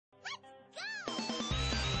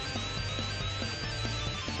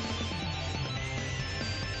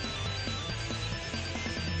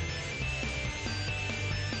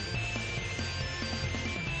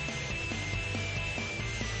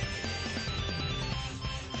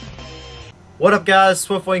What up, guys?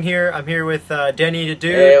 SwiftWing here. I'm here with Danny the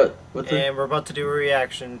Dude, Hey, and we're about to do a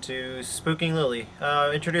reaction to Spooking Lily.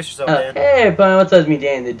 Introduce yourself, Dan. Hey everyone, what's up? It's me,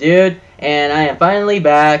 Danny the Dude, and I am finally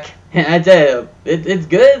back. And I tell you, it's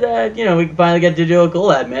good that we can finally get to do a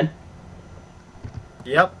collab, man.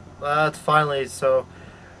 Yep, it's finally. So,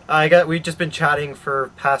 we've just been chatting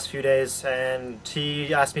for past few days, and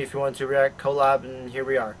he asked me if he wanted to react collab, and here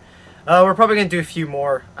we are. We're probably gonna do a few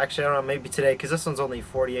more. Actually, I don't know, maybe today, because this one's only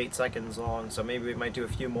 48 seconds long, so maybe we might do a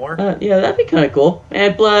few more. Yeah, that'd be kind of cool.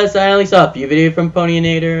 And plus, I only saw a few videos from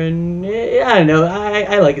Ponyinator, and I don't know,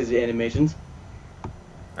 I like his animations.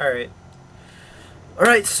 Alright,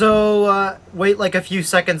 so wait like a few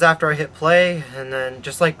seconds after I hit play, and then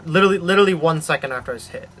just like literally 1 second after I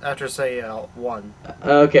say 1.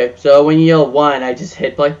 Okay, so when you yell 1, I just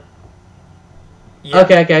hit play? Yeah.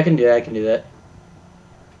 Okay, I can do that.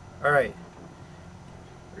 Alright.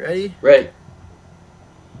 Ready? Ready.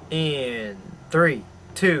 In 3,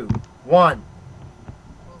 2, 1.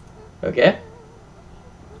 Okay.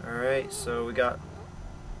 Alright, so we got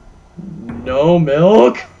No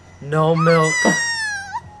milk? no milk.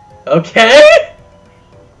 Okay.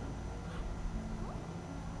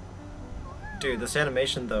 Dude, this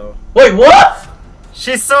animation though. Wait, what?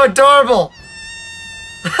 She's so adorable!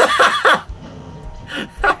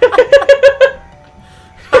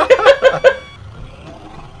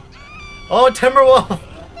 Oh, Timberwolf!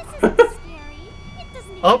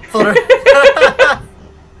 Oh, Flutter.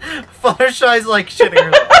 Fluttershy's like shitting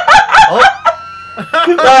herself. Oh.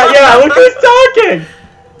 Yeah, look who's talking!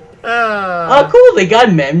 Oh, cool, they got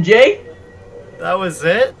an MJ? That was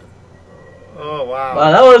it? Oh, wow.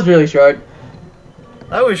 Wow, that was really short.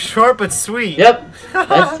 That was short but sweet. Yep,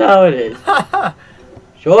 that's how it is.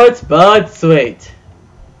 Short but sweet.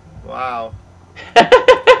 Wow.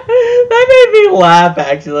 That made me laugh,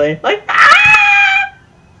 actually. Like, ah!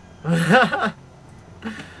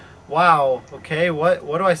 Wow. Okay, what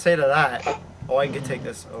do I say to that? Oh, I can take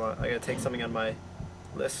this. Oh, I gotta take something on my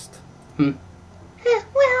list. Well,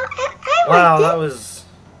 I Wow, liked that it. was...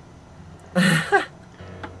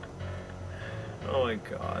 Oh my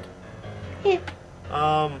god. Yeah.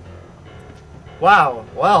 Wow.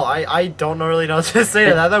 Well, I don't really know what to say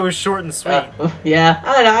to that. That was short and sweet. Yeah,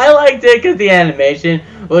 I don't know. I liked it because the animation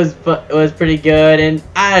was pretty good, and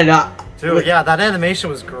I don't know. Dude, yeah, that animation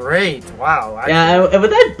was great. Wow. Yeah, and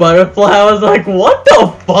with that butterfly, I was like, what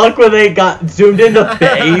the fuck when they got zoomed in the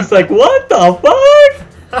face? Like, what the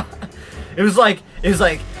fuck? It was like,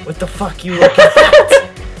 what the fuck you looking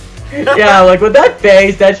at? Yeah, like with that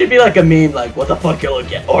face, that should be like a meme, like, what the fuck you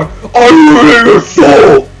looking at? Or, are you in your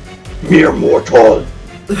soul, mere mortal?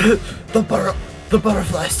 The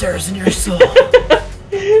butterfly stares in your soul.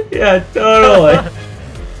 Yeah, totally.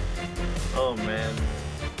 Oh man,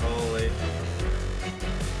 holy.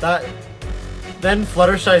 Then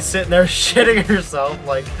Fluttershy's sitting there shitting herself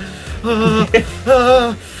like,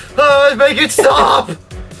 make it stop!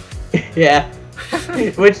 Yeah.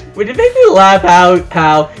 Which it made me laugh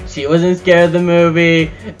how she wasn't scared of the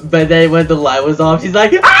movie, but then when the light was off, she's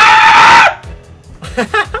like, ah!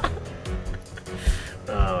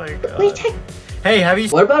 Oh my god. Hey, have you?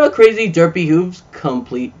 What about a crazy Derpy Hooves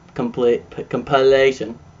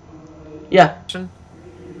compilation? Yeah.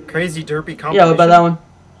 Crazy Derpy compilation? Yeah, what about that one?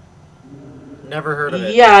 Never heard of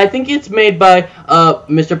it. Yeah, I think it's made by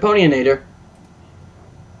Mr. Ponyinator.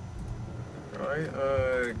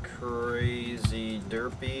 Right, crazy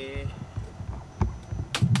Derpy.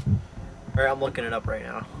 Alright, I'm looking it up right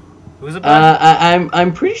now. Who's it by?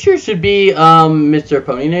 I'm pretty sure it should be Mr.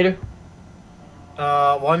 Ponyinator.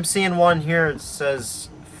 Well, I'm seeing one here. It says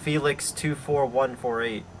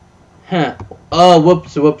Felix24148. Huh. Oh,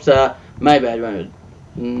 whoops. My bad.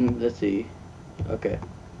 Let's see. Okay.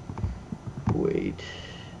 Wait.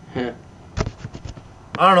 Huh.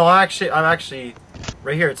 I don't know. I'm actually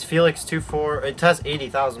right here. It's Felix24. It has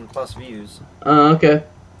 80,000 plus views. Okay.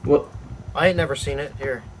 Well. I ain't never seen it.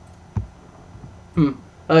 Here. Okay.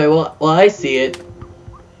 Well, I see it.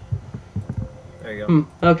 There you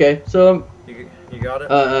go. Okay. So. You got it.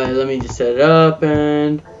 Let me just set it up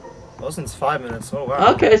and. Well, since 5 minutes. Oh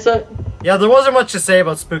wow. Okay. So. Yeah, there wasn't much to say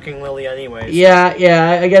about Spooking Lily, anyways. Yeah.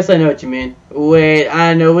 I guess I know what you mean. Wait. I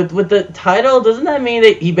don't know. With the title, doesn't that mean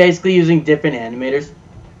that he basically using different animators?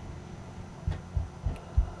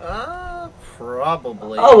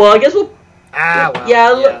 Probably. Oh well, I guess we'll. Well,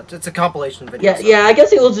 yeah, it's a compilation video. Yeah, I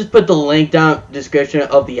guess we'll just put the link down description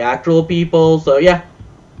of the actual people. So yeah,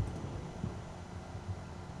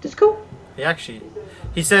 just cool.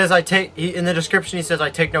 He says in the description he says I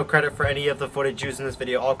take no credit for any of the footage used in this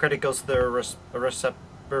video. All credit goes to the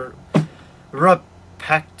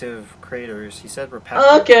Respective creators. He said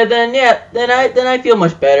repetitive. Okay, then yeah, then I feel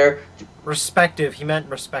much better. Respective. He meant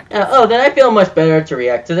respective. Then I feel much better to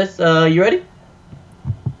react to this. You ready?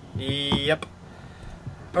 Yep.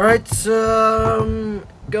 Alright,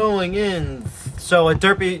 going in. So a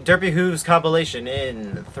Derpy Hooves compilation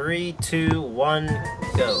in 3, 2, 1,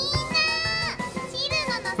 go.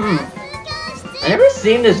 I never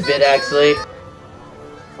seen this vid actually.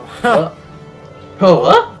 Oh,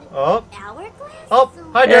 what? Oh. Oh,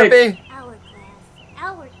 hi Derpy.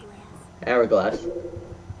 Hourglass.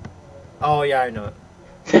 Oh yeah, I know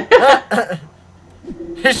it.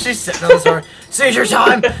 She's sitting on the sword. Seizure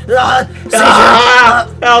time! Seizure!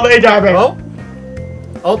 Help me, Derpy! Oh.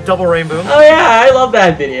 Oh, double rainbow. Oh yeah, I love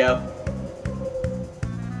that video.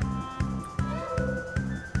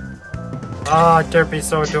 Ah, Derpy's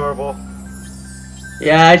so adorable.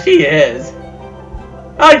 Yeah, she is.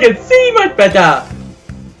 I can see much better.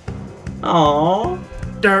 Aww.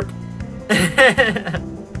 Derp.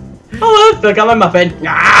 Oh, look, I'm a muffin.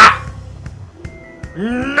 Ah!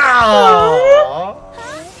 No!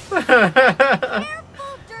 Careful,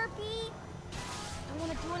 Derpy! I don't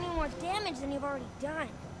want to do any more damage than you've already done.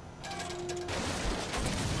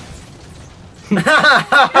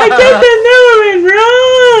 I did the new one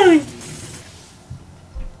wrong!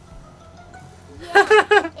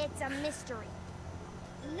 Yeah, it's a mystery.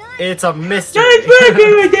 It's a mystery. Nice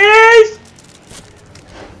working with this!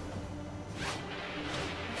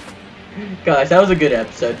 Gosh, that was a good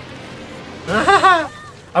episode.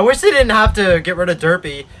 I wish they didn't have to get rid of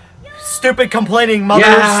Derpy. Stupid complaining mothers.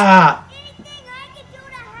 Yeah!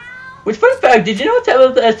 Which fun fact, did you know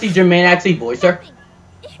Tabitha Germain actually voiced her?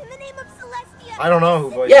 In the name of Celestia. I don't know who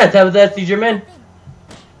voiced Yeah, Tabitha Germain.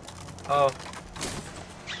 Oh.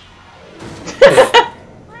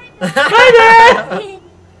 Hi there!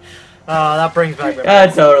 Oh, that brings back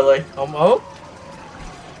memories. Totally. Oh.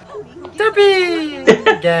 Derpy!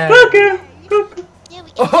 Again. Cookie! Cookie! Yeah, we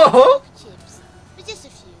ate Oh. chips. But just a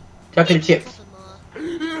few. Chocolate chips. Couple more.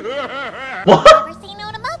 What? Never say no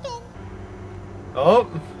to muffin. Oh.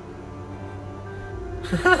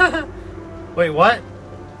 Wait, what?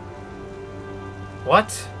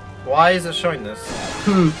 What? Why is it showing this?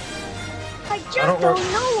 I just don't don't work.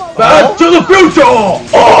 know. Back to the future!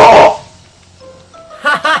 Oh!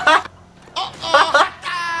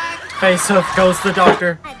 Face of goes the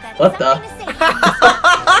doctor. I've got What the? something to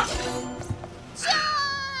say.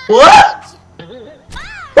 What?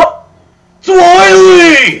 What?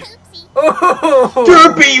 Swiley! Oopsie. Oh.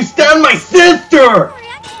 Derpy, you stabbed my sister!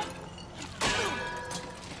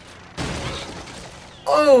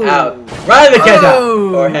 Oh. Out. Right in the catch out.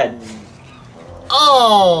 Oh. Or head.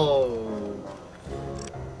 Oh.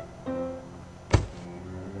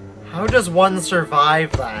 How does one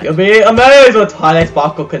survive that? You'll be amazed what Twilight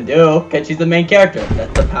Sparkle can do, because she's the main character.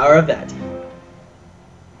 That's the power of that.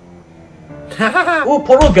 Ooh,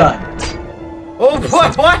 Portal gun. Oh,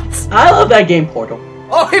 what? I love that game, Portal.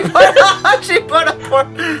 Oh, he put a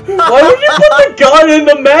portal. Why would you put the gun in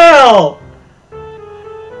the mail?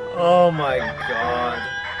 Oh my god.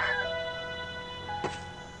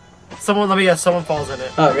 Someone, let me guess, someone falls in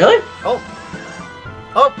it. Oh, really? Oh.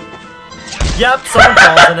 Oh. Yep, someone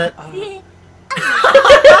falls in it.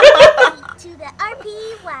 To the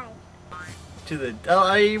RPY. To the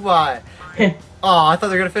L-I-E-Y. Oh, I thought they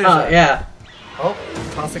were gonna finish Oh, that. yeah. Oh,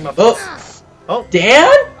 tossing my Oh. foot. Oh.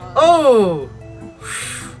 Dan? Oh.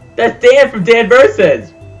 That's Dan from Dan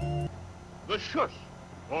Versus. The shush,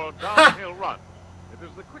 or downhill run. It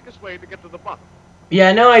is the quickest way to get to the bottom.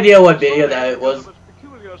 Yeah, no idea what video that it was. This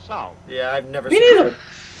peculiar sound. Yeah, I've never Me seen neither. it.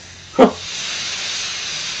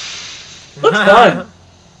 Looks fun.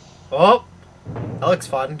 Oh. That looks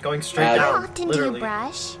fun. Going straight How down. Often do you Literally.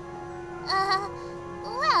 brush?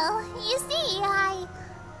 Well, you see, I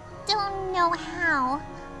don't know how.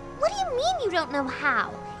 What do you mean you don't know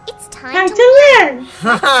how? It's time to learn.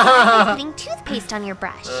 Start by putting toothpaste on your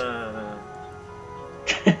brush.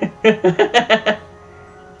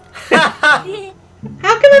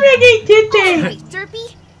 How can I make a toothpaste? Alright,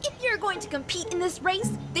 Derpy, if you're going to compete in this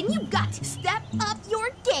race, then you've got to step up your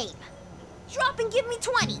game. Drop and give me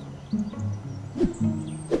 20.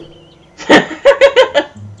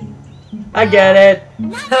 I get it.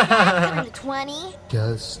 Not kind of 20.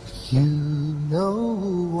 Just you know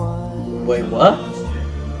why. Wait, what?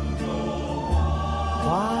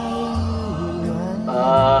 Why you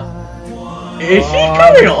and Is she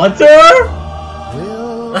coming on to her?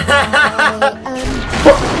 will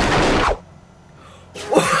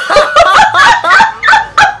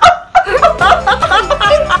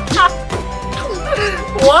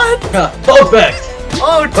What? Perfect.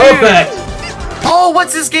 Oh, dude. Perfect. Oh,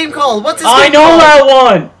 what's this game called? What's this I game know called? that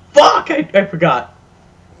one! Fuck, I forgot.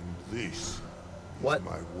 This What? is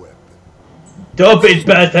my weapon. Derpy's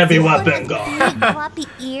best heavy This one weapon, has guy. big floppy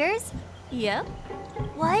ears? Yep.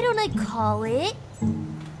 Why don't I call it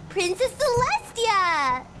Princess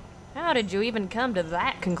Celestia? How did you even come to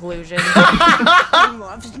that conclusion?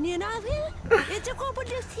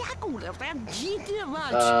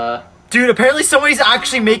 Dude, apparently somebody's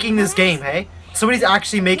actually making this game, hey? Somebody's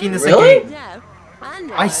actually making this Really? a game.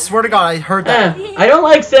 I swear to God, I heard that. I don't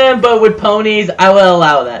like Sam, but with ponies, I will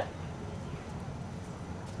allow that.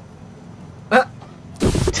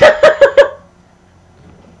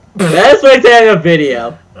 Best way to end a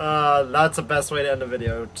video. That's the best way to end a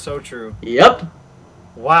video. So true. Yep.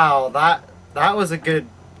 Wow, that was a good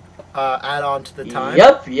add-on to the time.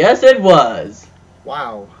 Yep, yes it was.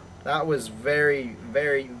 Wow, that was very,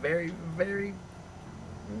 very, very, very,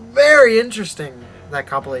 very interesting. That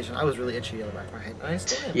compilation. I was really itchy on the back of my head. I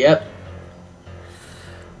understand. Yep.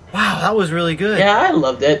 Wow, that was really good. Yeah, I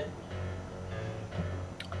loved it.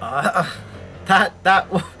 That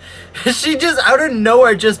she just out of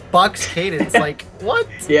nowhere just bucks Cadence. Like, what?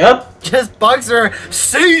 Yep. Just bucks her.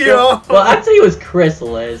 See ya. Well, actually it was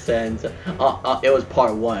Chrysalis, and it was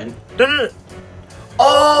part 1. No, no, no.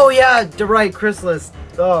 Oh yeah, you're right, Chrysalis.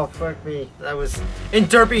 Oh fuck me. That was in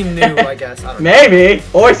Derpy new, I guess. I don't know. Maybe.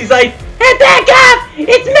 Or she's like, hey, back up!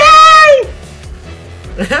 It's me!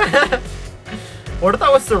 What if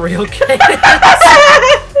that was the real Cadence?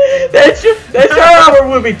 That's how our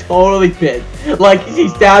movie totally fit. Like,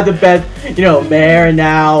 she's down to bed, you know, Mayor, and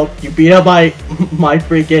now you beat up my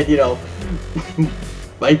freaking, you know,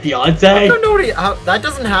 my fiance. I don't know that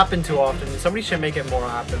doesn't happen too often. Somebody should make it more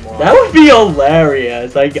happen more That would be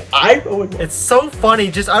hilarious. Like, It's so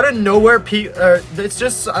funny, just out of nowhere. It's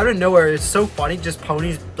just out of nowhere. It's so funny, just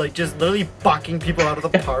ponies like just literally bucking people out of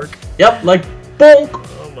the park. Yep, like bonk.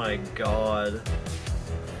 Oh my god,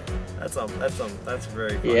 that's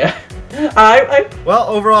very funny. Yeah, Well,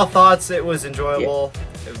 overall thoughts, it was enjoyable. Yeah.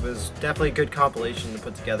 It was definitely a good compilation to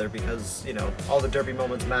put together because you know all the Derpy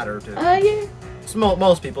moments matter to yeah.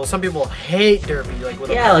 Most people. Some people hate Derpy. Like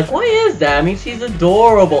like why is that? I mean, she's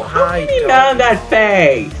adorable. How can you not that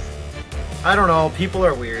face? I don't know. People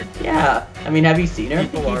are weird. Yeah, I mean, have you seen her?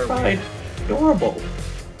 People are weird. Adorable.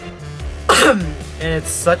 And it's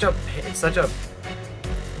such a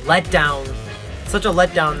letdown. Such a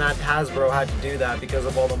letdown that Hasbro had to do that because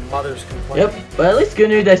of all the mothers complaining. Yep, but at least good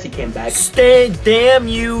news that she came back. Damn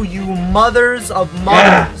you, you mothers of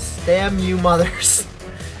mothers. Yeah. Damn you, mothers.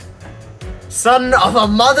 Son of a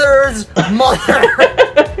mother's mother.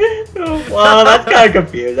 Well, that's kind of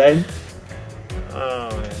confusing. Oh,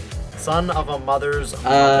 man. Son of a mother's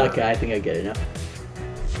mother. Okay, I think I get it now.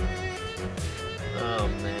 Oh,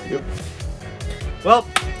 man. Yep. Well,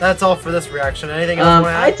 that's all for this reaction. Anything else you want to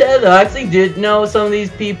add? I tell you, I actually did know some of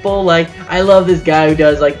these people. Like, I love this guy who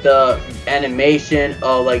does, like, the animation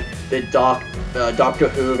of, like, the Doctor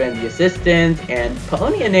Who and the Assistant and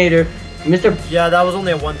Ponyinator, Mr. Yeah, that was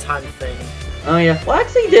only a one-time thing. Oh, yeah. Well, I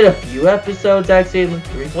actually did a few episodes, actually. Like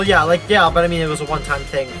 3. Well, yeah, but I mean, it was a one-time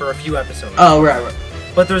thing for a few episodes. Oh, right.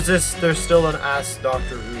 But there's still an Ask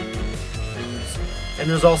Doctor Who. And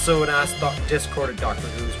there's also an Discorded Doctor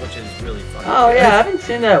Who's, which is really fun. Oh yeah, I haven't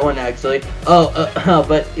seen that one actually.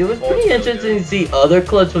 But it was pretty interesting to see other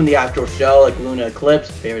clips from the actual show, like Luna Eclipse,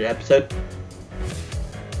 favorite episode.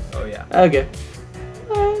 Oh yeah. Okay.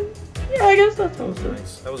 Yeah, I guess that's awesome.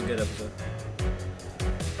 Nice. That was a good episode.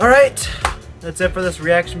 Alright, that's it for this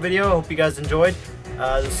reaction video. I hope you guys enjoyed.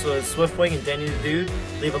 This was SwiftWing and Danny the Dude.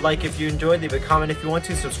 Leave a like if you enjoyed, leave a comment if you want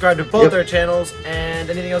to, subscribe to both our channels, and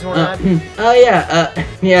anything else you want to add? Oh yeah,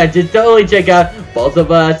 yeah, just totally check out both of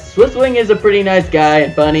us. SwiftWing is a pretty nice guy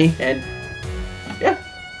and funny, and yeah.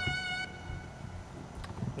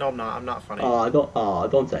 No, I'm not. I'm not funny.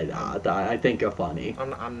 Don't say that. I think you're funny.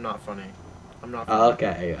 I'm not funny. I'm not funny.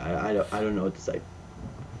 Okay, I don't know what to say.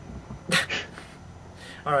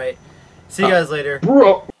 Alright. See you guys later.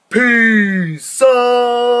 Bro. Peace out!